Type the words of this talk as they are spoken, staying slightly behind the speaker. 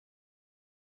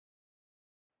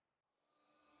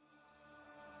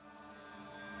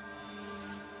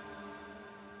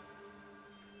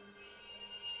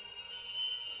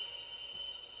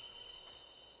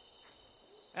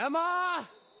Emma!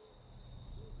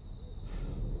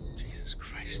 Jesus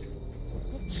Christ.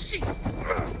 Jesus!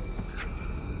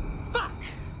 Fuck!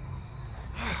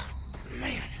 Oh,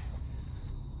 man.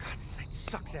 God, this night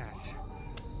sucks ass.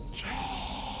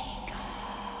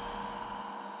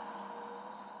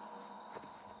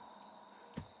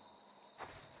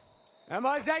 Emma,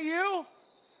 is that you?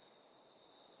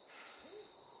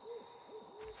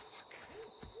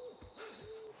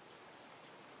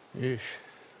 Yeesh.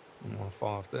 I don't want to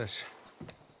fall off this.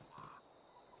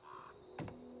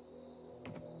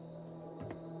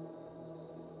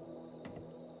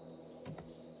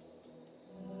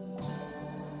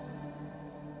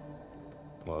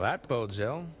 Well, that bodes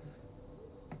ill.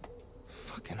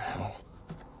 Fucking hell.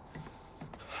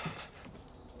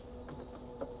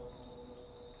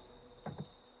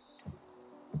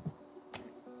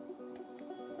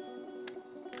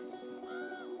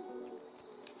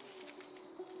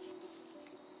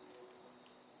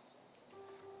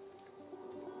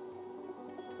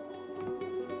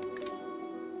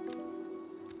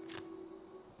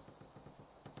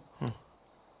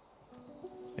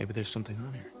 Maybe there's something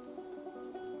on here.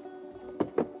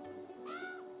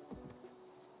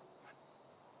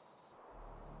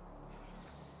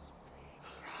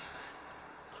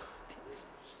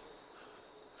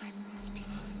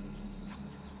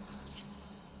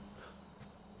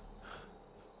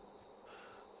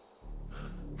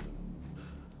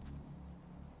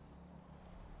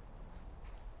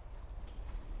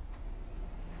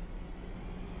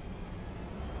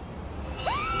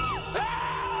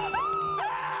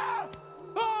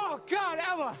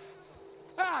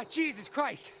 Jesus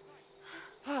Christ.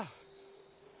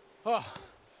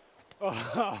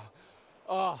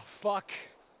 Oh, fuck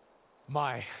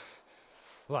my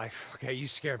life. Okay, you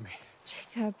scared me.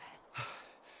 Jacob.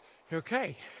 You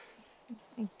okay?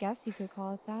 I guess you could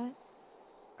call it that.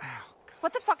 Oh,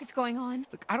 what the fuck is going on?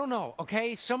 look, I don't know,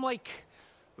 okay? Some, like,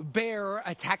 bear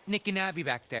attacked Nick and Abby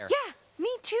back there. Yeah, me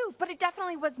too, but it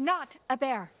definitely was not a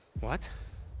bear. What?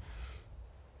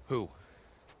 Who?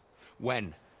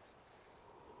 When?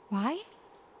 Why?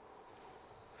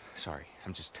 Sorry,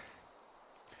 I'm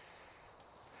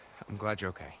glad you're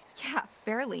okay. Yeah,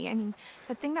 barely. I mean,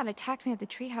 the thing that attacked me at the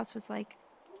treehouse was like...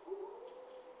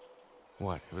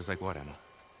 What? It was like what, Emma?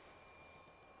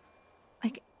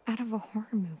 like out of a horror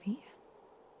movie.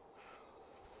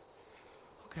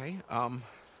 Okay,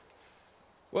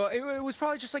 well, it was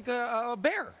probably just like a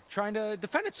bear trying to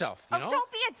defend itself, you know? Oh,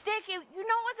 don't be a dick. You know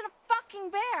it wasn't a fucking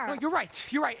bear. No, you're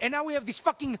right. And now we have these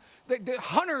fucking the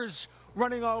hunters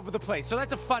running all over the place. So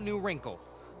that's a fun new wrinkle.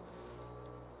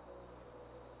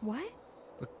 What?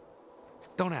 Look,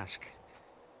 don't ask.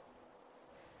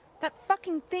 That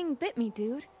fucking thing bit me,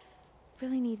 dude.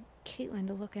 Really need Caitlin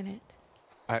to look at it.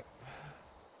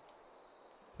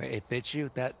 Wait, it bit you?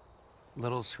 That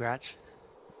little scratch?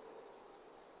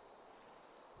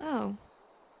 Oh.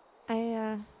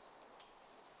 I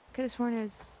could have sworn it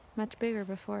was much bigger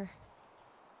before.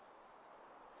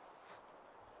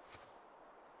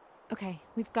 Okay,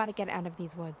 we've got to get out of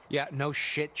these woods. Yeah, no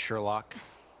shit, Sherlock.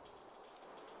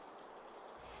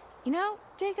 You know,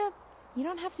 Jacob, you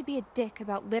don't have to be a dick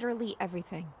about literally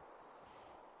everything.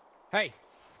 Hey,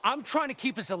 I'm trying to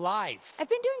keep us alive. I've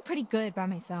been doing pretty good by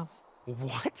myself.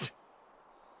 What?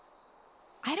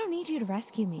 I don't need you to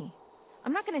rescue me.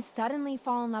 I'm not gonna suddenly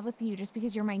fall in love with you just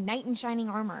because you're my knight in shining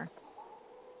armor.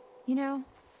 You know,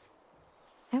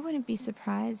 I wouldn't be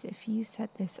surprised if you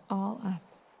set this all up.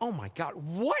 Oh my God,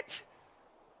 what?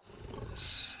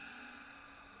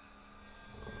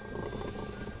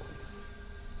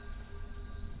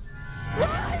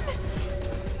 Run!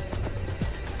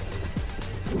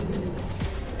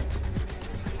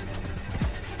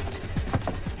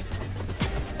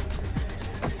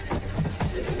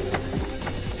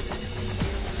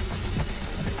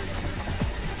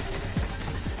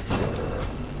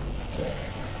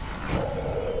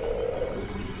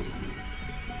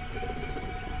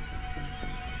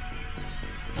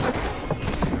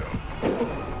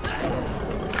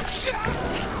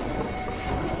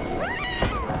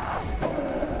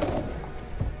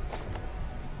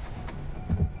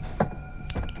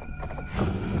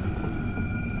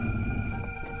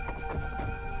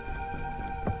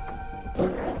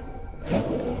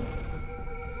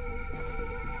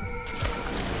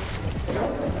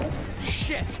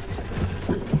 Shit!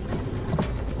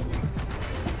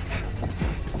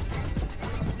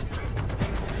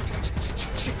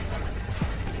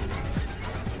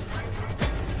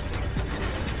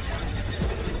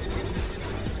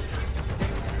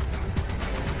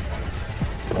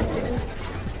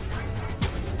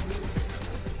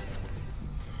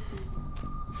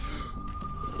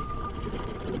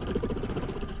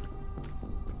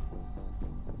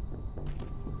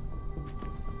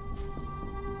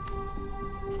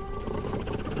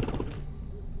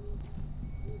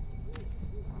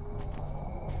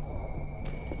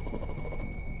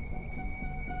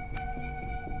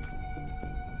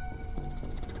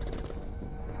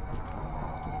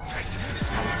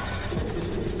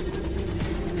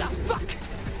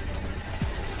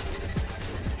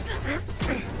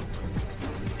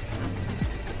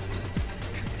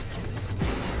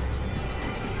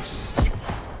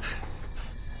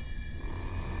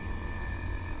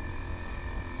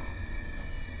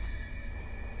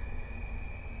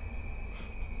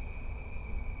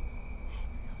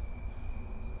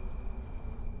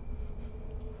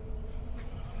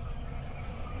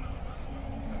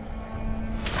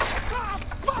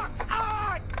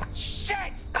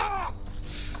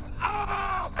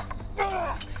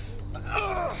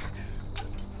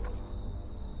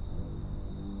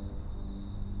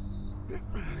 What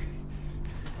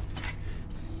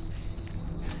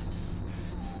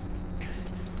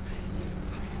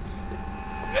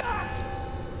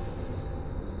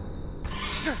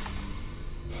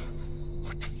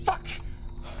the fuck?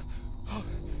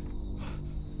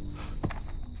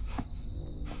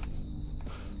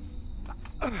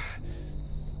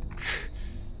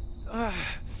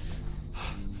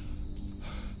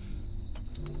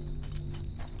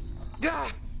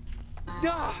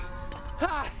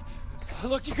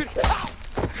 Look, you could. Ow!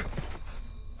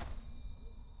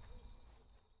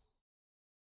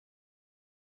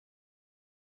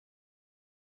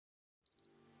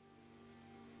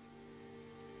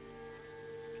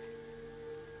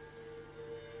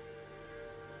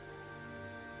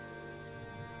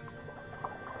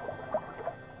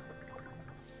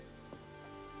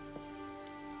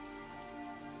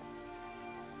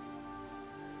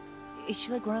 Is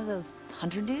she like one of those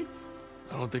hunter dudes?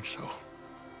 I don't think so.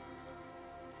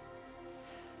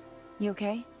 You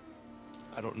okay?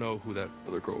 I don't know who that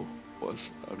other girl was.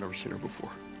 I've never seen her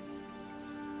before.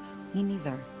 Me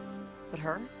neither. But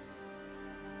her?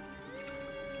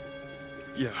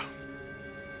 Yeah.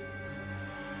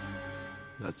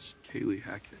 That's Kaylee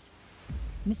Hackett.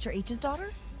 Mr. H's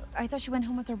daughter? I thought she went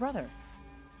home with her brother.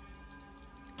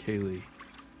 Kaylee.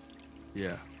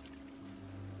 Yeah.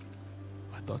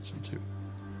 I thought so too.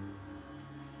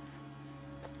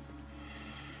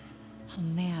 Oh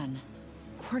man.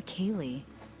 Poor Kaylee.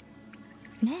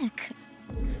 Nick.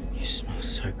 You smell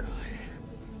so good.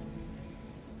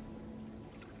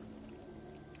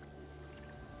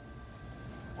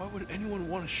 Why would anyone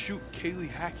want to shoot Kaylee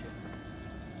Hackett?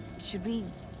 Should we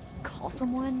call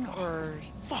someone or...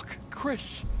 Fuck,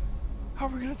 Chris! How are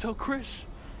we gonna tell Chris?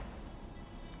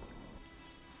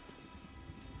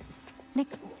 Nick,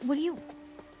 what do you...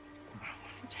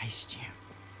 Taste you.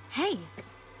 Hey!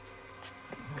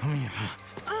 Come here.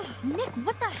 Ugh, Nick,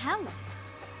 what the hell?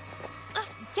 Ugh,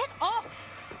 get off!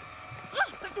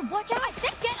 Ugh, watch out! I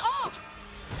said get off!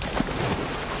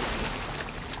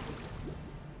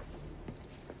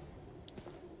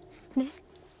 Nick?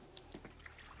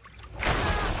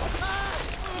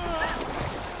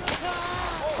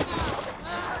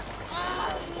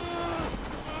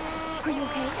 Are you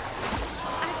okay?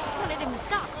 I just wanted him to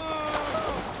stop.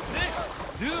 Nick!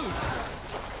 Dude!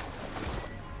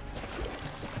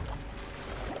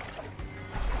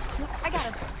 I got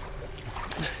him.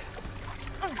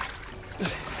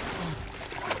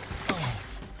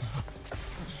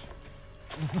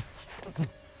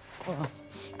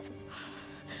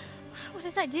 What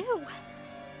did I do?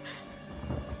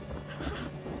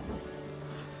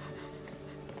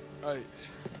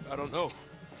 I don't know.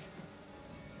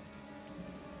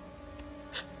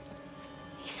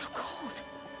 He's so cold.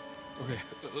 Okay,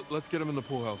 let's get him in the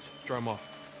pool house. Dry him off.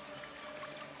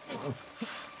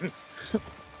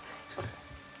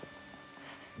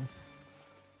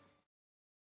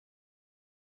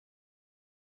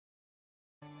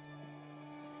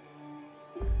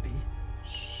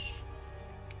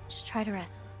 Just try to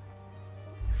rest.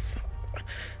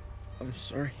 I'm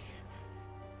sorry.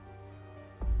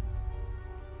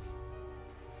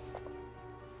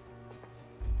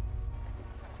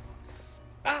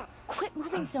 Quit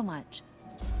moving so much.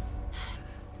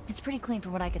 It's pretty clean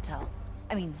from what I could tell.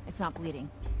 I mean, it's not bleeding.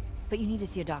 But you need to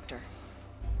see a doctor.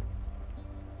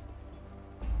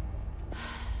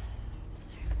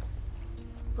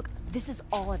 Look, this is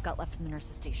all I've got left from the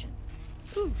nurse's station.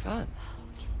 Ooh, fun.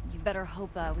 You better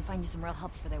hope we find you some real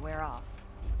help before they wear off.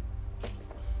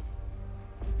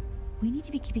 We need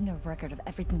to be keeping a record of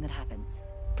everything that happens.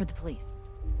 For the police.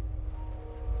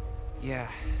 Yeah.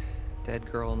 Dead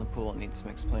girl in the pool needs some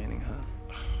explaining,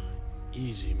 huh?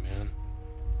 Easy, man.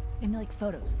 Maybe like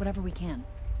photos, whatever we can.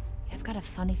 I've got a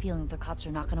funny feeling the cops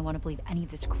are not gonna want to believe any of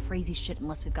this crazy shit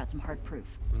unless we've got some hard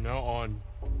proof. From now on,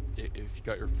 if you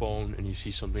got your phone and you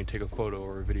see something, take a photo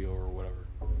or a video or whatever.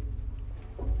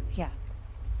 Yeah.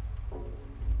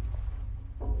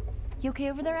 You okay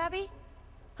over there, Abby?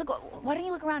 Look, why don't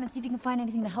you look around and see if you can find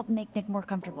anything to help make Nick more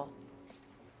comfortable?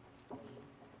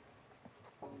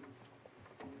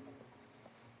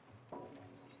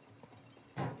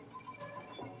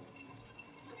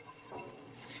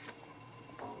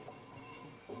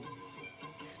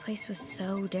 This place was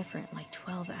so different like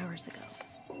 12 hours ago.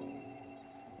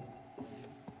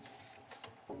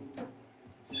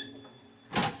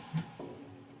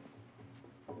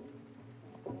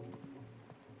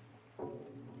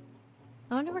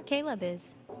 I wonder where Caleb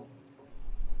is.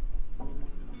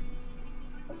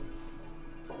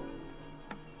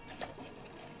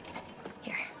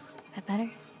 Here, that better?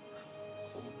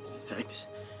 Thanks.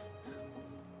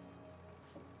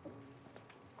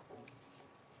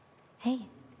 Hey.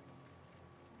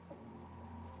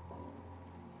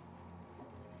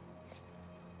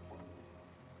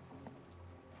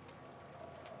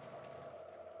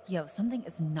 Yo, something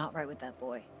is not right with that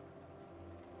boy.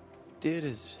 Dude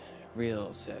is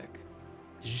real sick.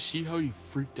 Did you see how he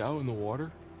freaked out in the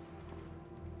water?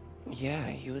 Yeah,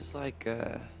 he was like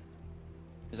a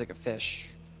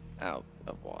fish out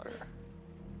of water.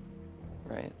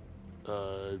 Right?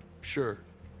 Sure.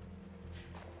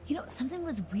 You know, something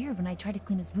was weird when I tried to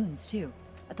clean his wounds, too,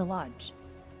 at the lodge.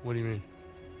 What do you mean?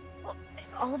 Well,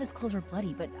 all of his clothes were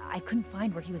bloody, but I couldn't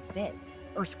find where he was bit,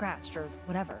 or scratched, or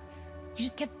whatever. He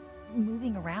just kept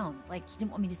moving around, like he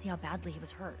didn't want me to see how badly he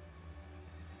was hurt.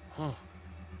 Huh.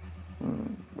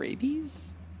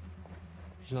 Rabies?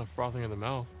 He's not frothing at the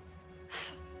mouth.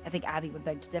 I think Abby would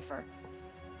beg to differ.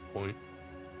 Point.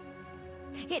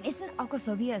 Yeah, isn't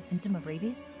aquaphobia a symptom of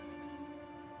rabies?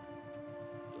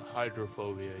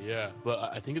 Hydrophobia, yeah.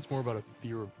 But I think it's more about a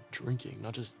fear of drinking,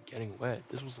 not just getting wet.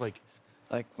 This was like...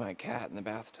 Like my cat in the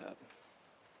bathtub.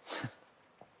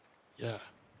 Yeah.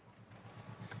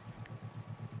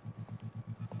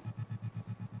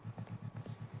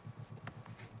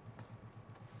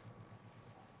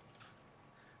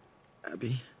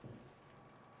 Abby,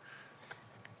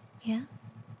 Yeah?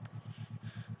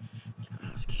 can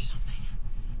I ask you something?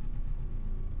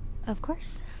 Of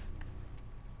course.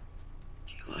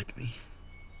 Do you like me?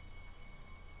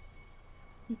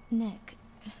 Nick,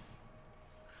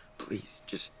 Please,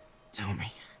 just tell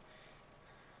me.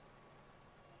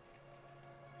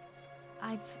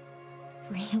 I've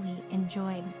really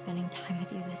enjoyed spending time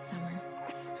with you this summer.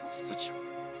 That's such a...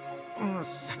 Oh,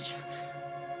 such...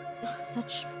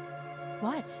 Such...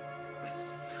 what?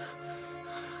 That's...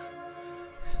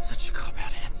 Such a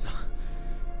cop-out answer.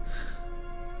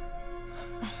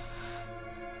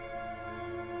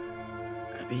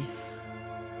 Abby,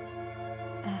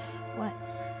 What?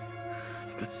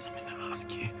 I've got something to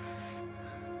ask you.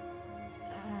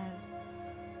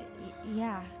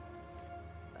 Yeah.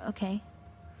 Okay.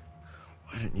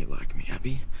 Why don't you like me,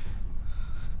 Abby?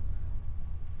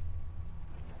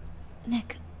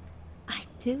 Nick, I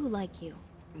do like you.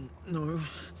 No.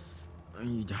 No,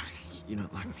 you don't. You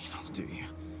don't like me at all, do you?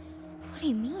 What do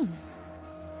you mean?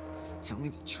 Tell me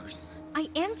the truth. I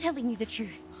am telling you the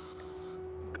truth.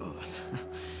 God.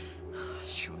 I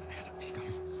sure know how to pick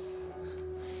 'em.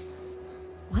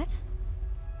 What?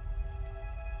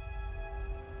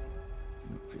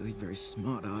 You're not really very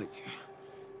smart, are you?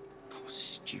 Poor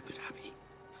stupid Abby.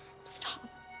 Stop.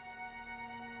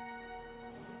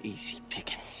 Easy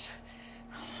pickings.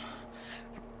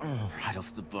 Right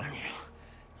off the bone.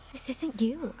 This isn't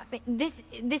you. I mean,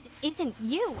 this isn't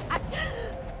you.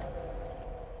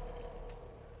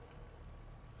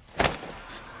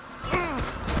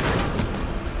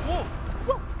 Whoa!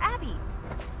 Whoa, Abby!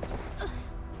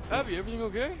 Abby, everything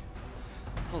okay?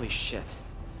 Holy shit.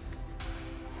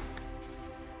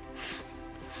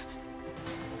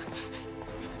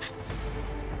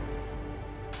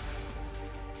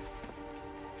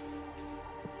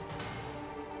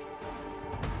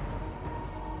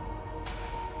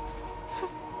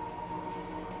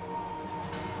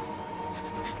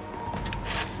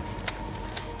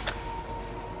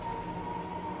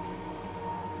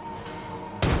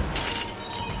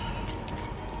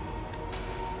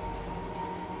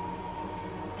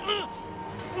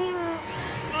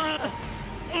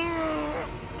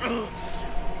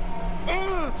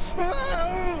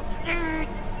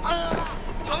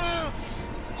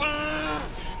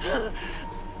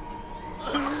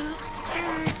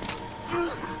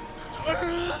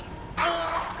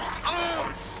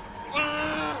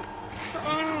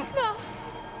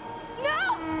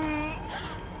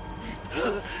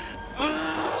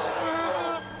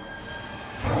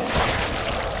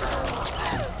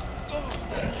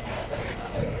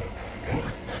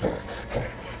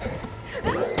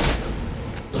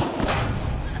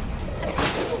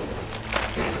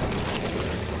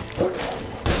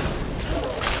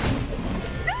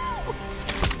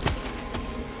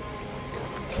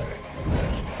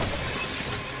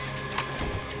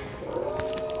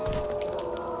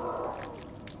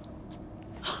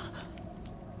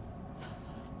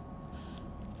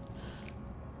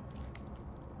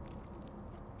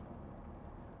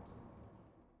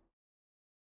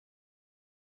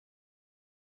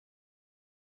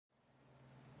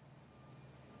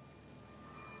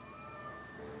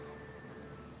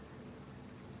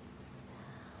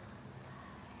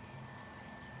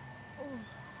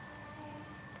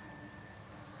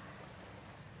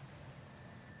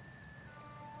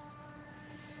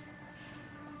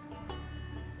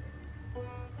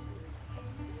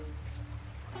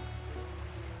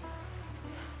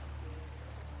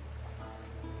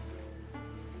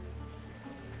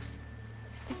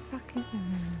 fuck is that?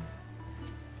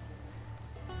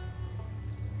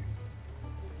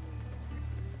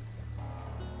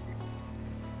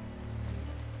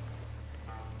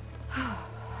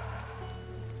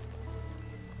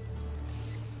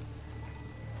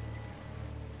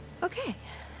 Okay,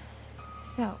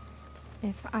 so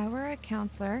if I were a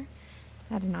counselor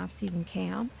at an off-season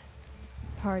camp,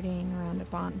 partying around a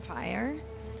bonfire,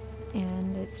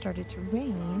 and it started to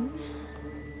rain,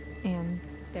 and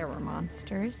there were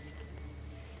monsters,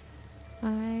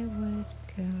 I would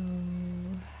go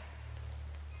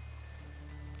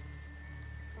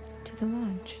to the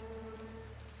lodge.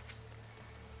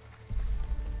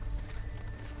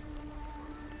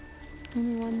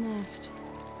 Only one left.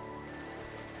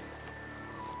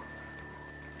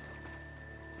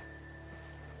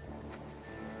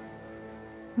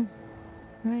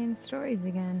 Ryan's stories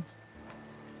again.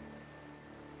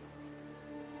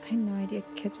 I had no idea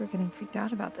kids were getting freaked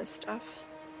out about this stuff.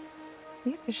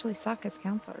 We officially suck as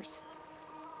counselors.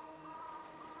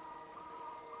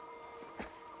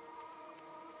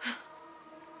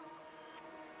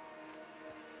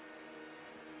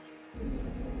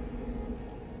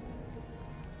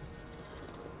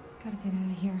 Gotta get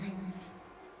out of here.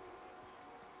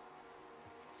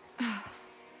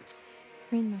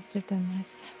 Rain must have done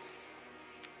this.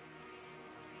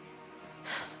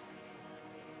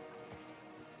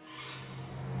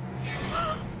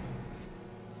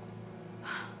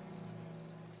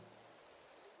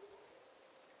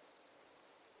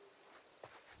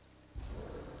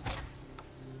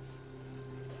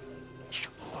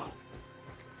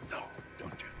 No,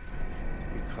 don't do it.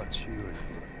 He cuts you and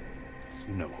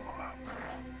you know all about.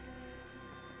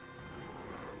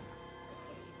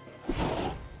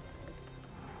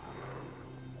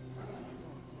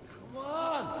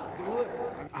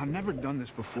 I've never done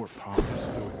this before, Pop. Let's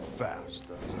do it fast,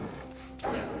 that's all.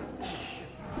 All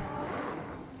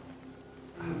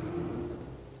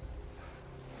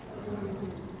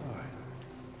right.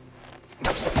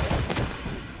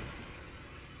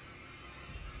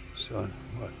 Son,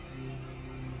 what?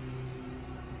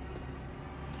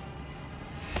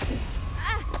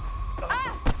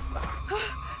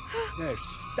 Hey,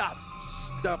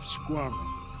 stop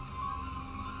squirming.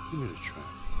 Give me the tray.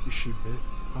 Is she bit,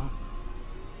 huh?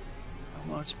 I'm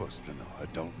not supposed to know. I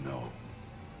don't know.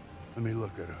 Let me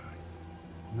look at her.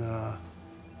 Nah.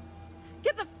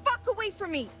 Get the fuck away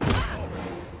from me!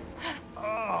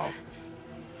 Oh!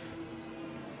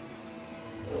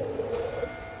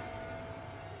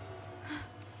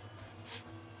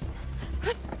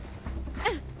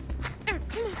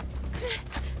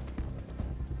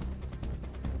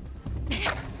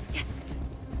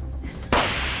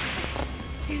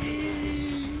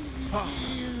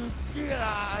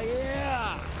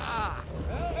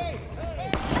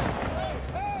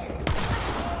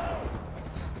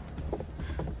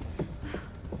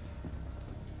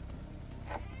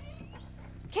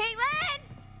 Caitlin!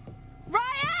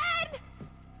 Ryan!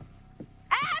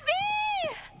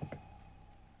 Abby!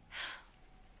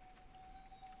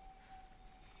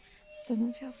 This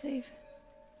doesn't feel safe.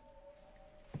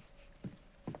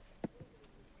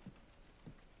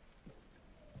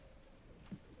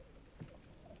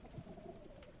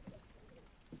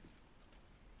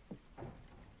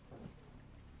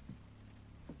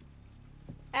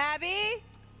 Abby?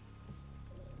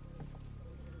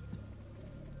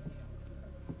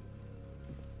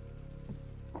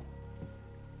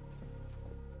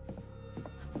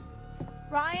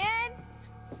 Ryan?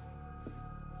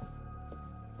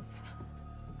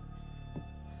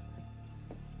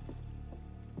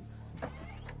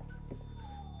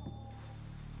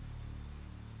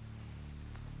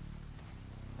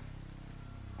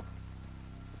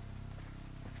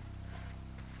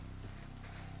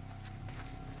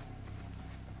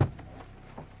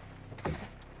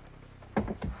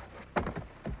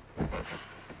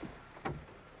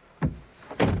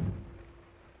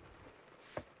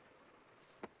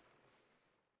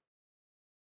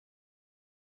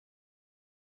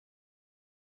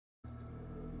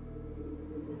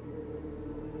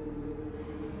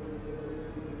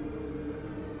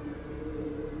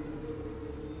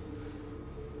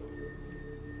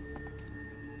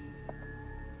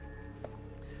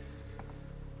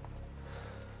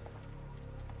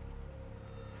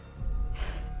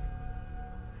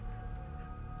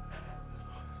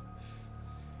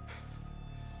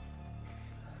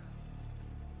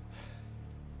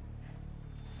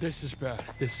 This is bad.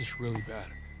 This is really bad.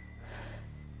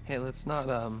 Hey, let's not,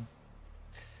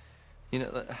 you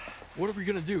know, What are we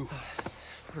gonna do?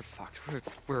 we're fucked.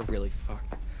 We're really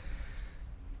fucked.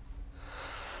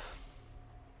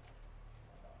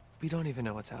 We don't even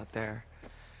know what's out there.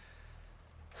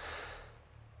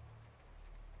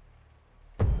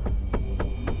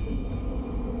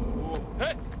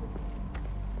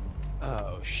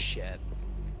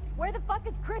 Where the fuck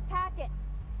is Chris Hackett?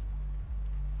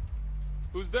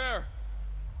 Who's there?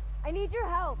 I need your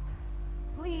help.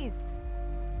 Please.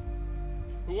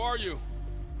 Who are you?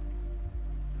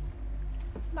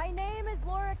 My name is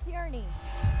Laura Kearney.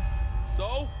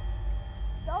 So?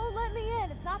 Don't let me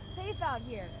in. It's not safe out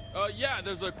here. Yeah,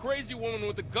 there's a crazy woman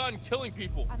with a gun killing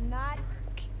people. I'm not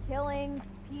killing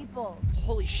people.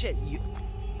 Holy shit,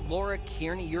 Laura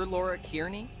Kearney? You're Laura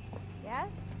Kearney? Yes?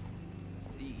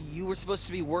 You were supposed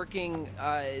to be working,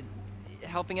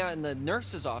 helping out in the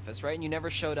nurse's office, right? And you never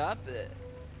showed up?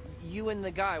 You and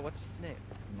the guy, what's his name?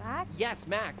 Max? Yes,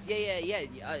 Max.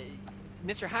 Yeah.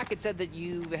 Mr. Hackett said that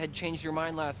you had changed your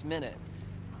mind last minute.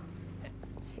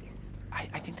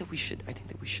 I think that we should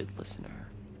listen to her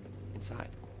inside.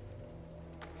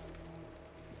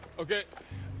 Okay,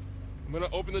 I'm gonna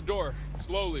open the door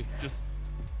slowly. Just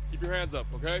keep your hands up,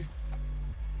 okay?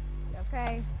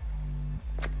 Okay.